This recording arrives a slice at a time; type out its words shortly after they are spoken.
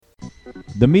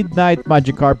The Midnight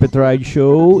Magic Carpet Ride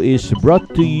Show is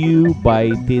brought to you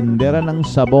by Tindera ng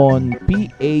Sabon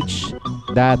PH.com,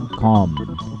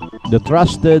 the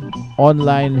trusted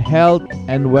online health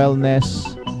and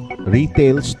wellness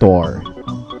retail store.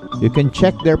 You can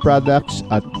check their products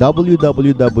at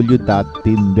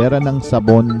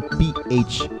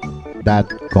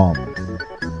www.tinderanangsabonph.com.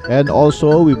 And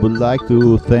also, we would like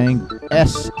to thank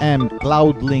SM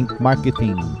Cloudlink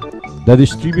Marketing, the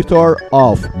distributor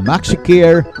of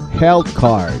MaxiCare Health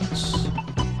Cards.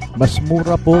 Mas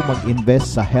mura po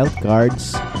mag-invest sa health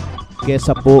cards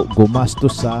kesa po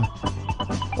gumastos sa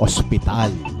ospital.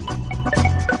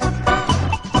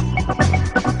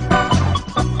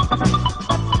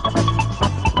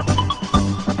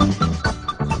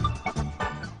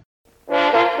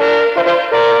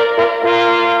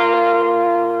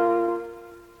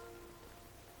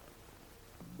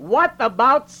 What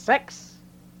about sex?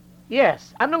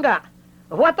 Yes, ano nga?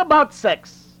 What about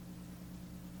sex?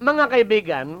 Mga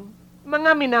kaibigan,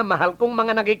 mga minamahal kong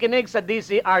mga nakikinig sa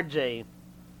DCRJ,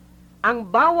 ang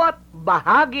bawat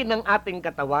bahagi ng ating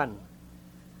katawan,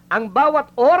 ang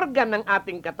bawat organ ng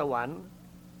ating katawan,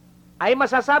 ay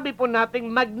masasabi po nating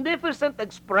magnificent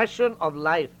expression of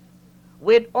life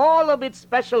with all of its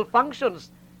special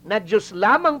functions na Diyos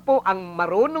lamang po ang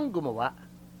marunong gumawa.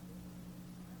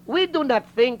 We do not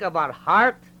think of our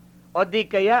heart o di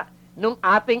kaya nung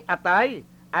ating atay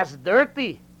as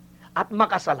dirty at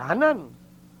makasalanan.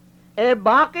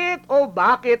 Bakit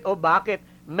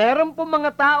meron po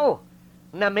mga tao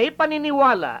na may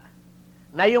paniniwala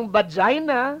na yung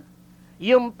vagina,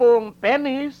 yung pong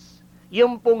penis,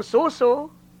 yung pong suso,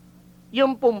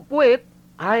 yung pong puwet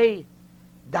ay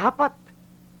dapat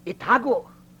itago,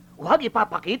 huwag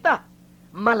ipapakita,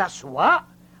 malaswa,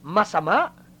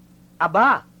 masama.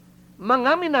 Aba,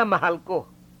 mga minamahal ko,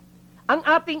 ang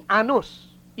ating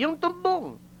anus, yung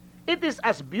tumbong, it is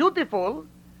as beautiful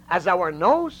as our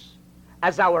nose,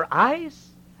 as our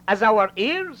eyes, as our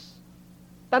ears.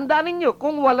 Tandaan ninyo,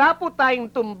 kung wala po tayong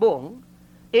tumbong,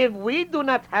 if we do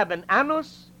not have an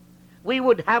anus, we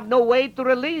would have no way to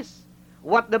release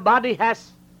what the body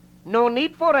has no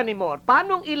need for anymore.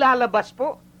 Paanong ilalabas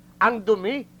po ang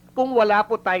dumi kung wala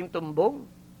po tayong tumbong?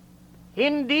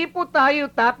 Hindi po tayo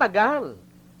tatagal.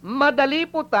 Madali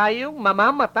po tayong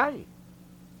mamamatay.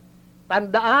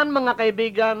 Tandaan mga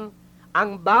kaibigan,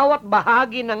 ang bawat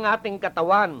bahagi ng ating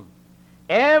katawan,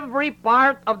 every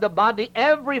part of the body,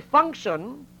 every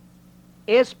function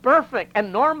is perfect and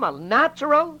normal,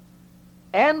 natural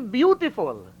and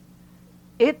beautiful.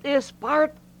 It is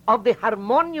part of the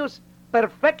harmonious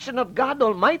perfection of God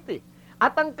Almighty.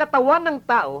 At ang katawan ng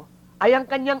tao ay ang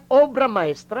kanyang obra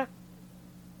maestra.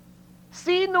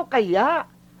 Sino kaya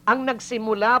ang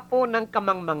nagsimula po ng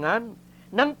kamangmangan,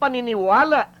 ng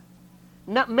paniniwala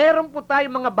na meron po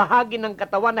tayong mga bahagi ng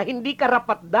katawan na hindi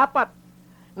karapat-dapat,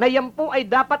 na yan po ay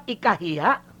dapat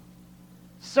ikahiya?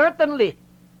 Certainly,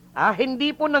 hindi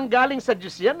po nanggaling sa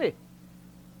Diyos yan eh.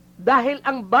 Dahil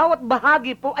ang bawat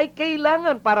bahagi po ay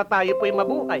kailangan para tayo po ay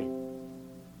mabuhay.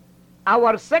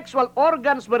 Our sexual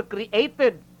organs were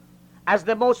created as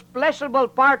the most pleasurable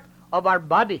part of our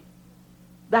body.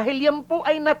 Dahil yan po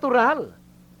ay natural.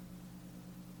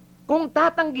 Kung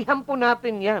tatanggihan po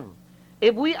natin yan,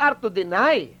 if we are to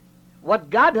deny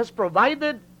what God has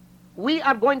provided, we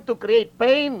are going to create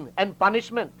pain and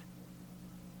punishment.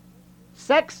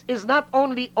 Sex is not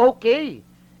only okay,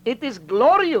 it is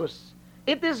glorious,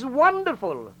 it is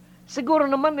wonderful. Siguro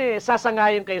naman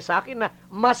sasangayon kayo sa akin na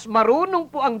mas marunong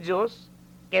po ang Diyos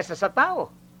kesa sa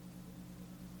tao.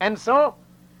 And so,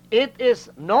 it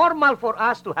is normal for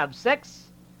us to have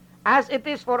sex as it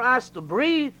is for us to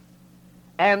breathe,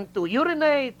 and to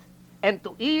urinate, and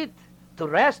to eat, to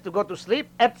rest, to go to sleep,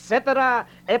 etc.,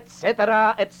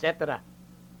 etc., etc.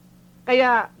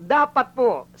 Kaya dapat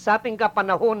po sa ating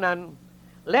kapanahunan,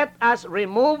 let us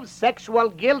remove sexual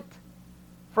guilt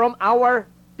from our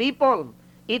people.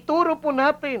 Ituro po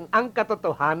natin ang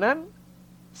katotohanan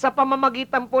sa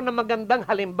pamamagitan po ng magandang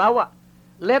halimbawa.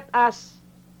 Let us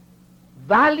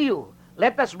value,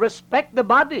 let us respect the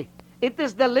body. It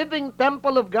is the living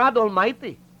temple of God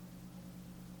Almighty.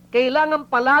 Kailangan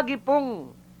palagi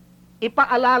pong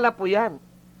ipaalala po yan.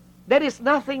 There is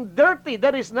nothing dirty,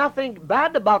 there is nothing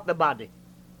bad about the body.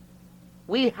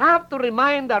 We have to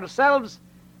remind ourselves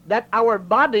that our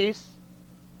bodies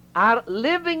are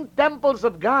living temples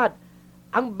of God.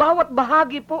 Ang bawat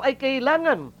bahagi po ay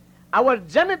kailangan. Our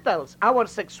genitals, our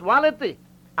sexuality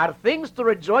are things to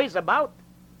rejoice about.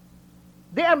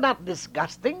 They are not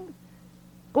disgusting.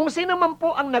 Kung sino man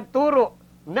po ang nagturo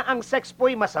na ang sex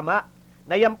po'y masama,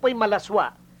 na yan po'y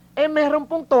malaswa, meron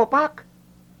pong topak.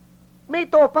 May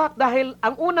topak dahil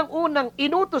ang unang-unang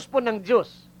inutos po ng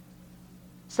Diyos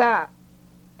sa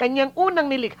kanyang unang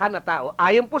nilikha na tao,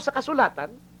 ayon po sa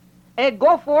kasulatan,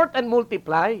 go forth and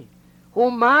multiply.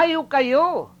 Humayo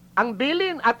kayo, ang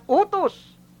bilin at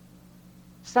utos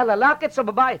sa lalaki at sa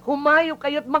babae. Humayo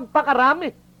kayo at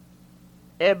magpakarami.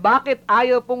 Bakit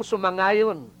ayaw pong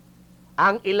sumangayon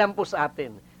ang ilan po sa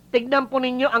atin? Tignan po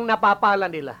ninyo ang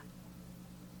napapala nila.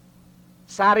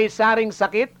 Sari-saring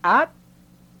sakit at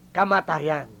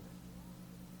kamatayan.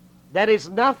 There is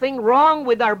nothing wrong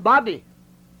with our body.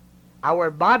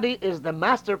 Our body is the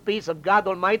masterpiece of God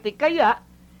Almighty. Kaya,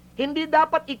 hindi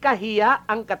dapat ikahiya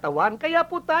ang katawan. Kaya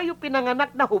po tayo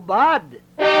pinanganak na hubad.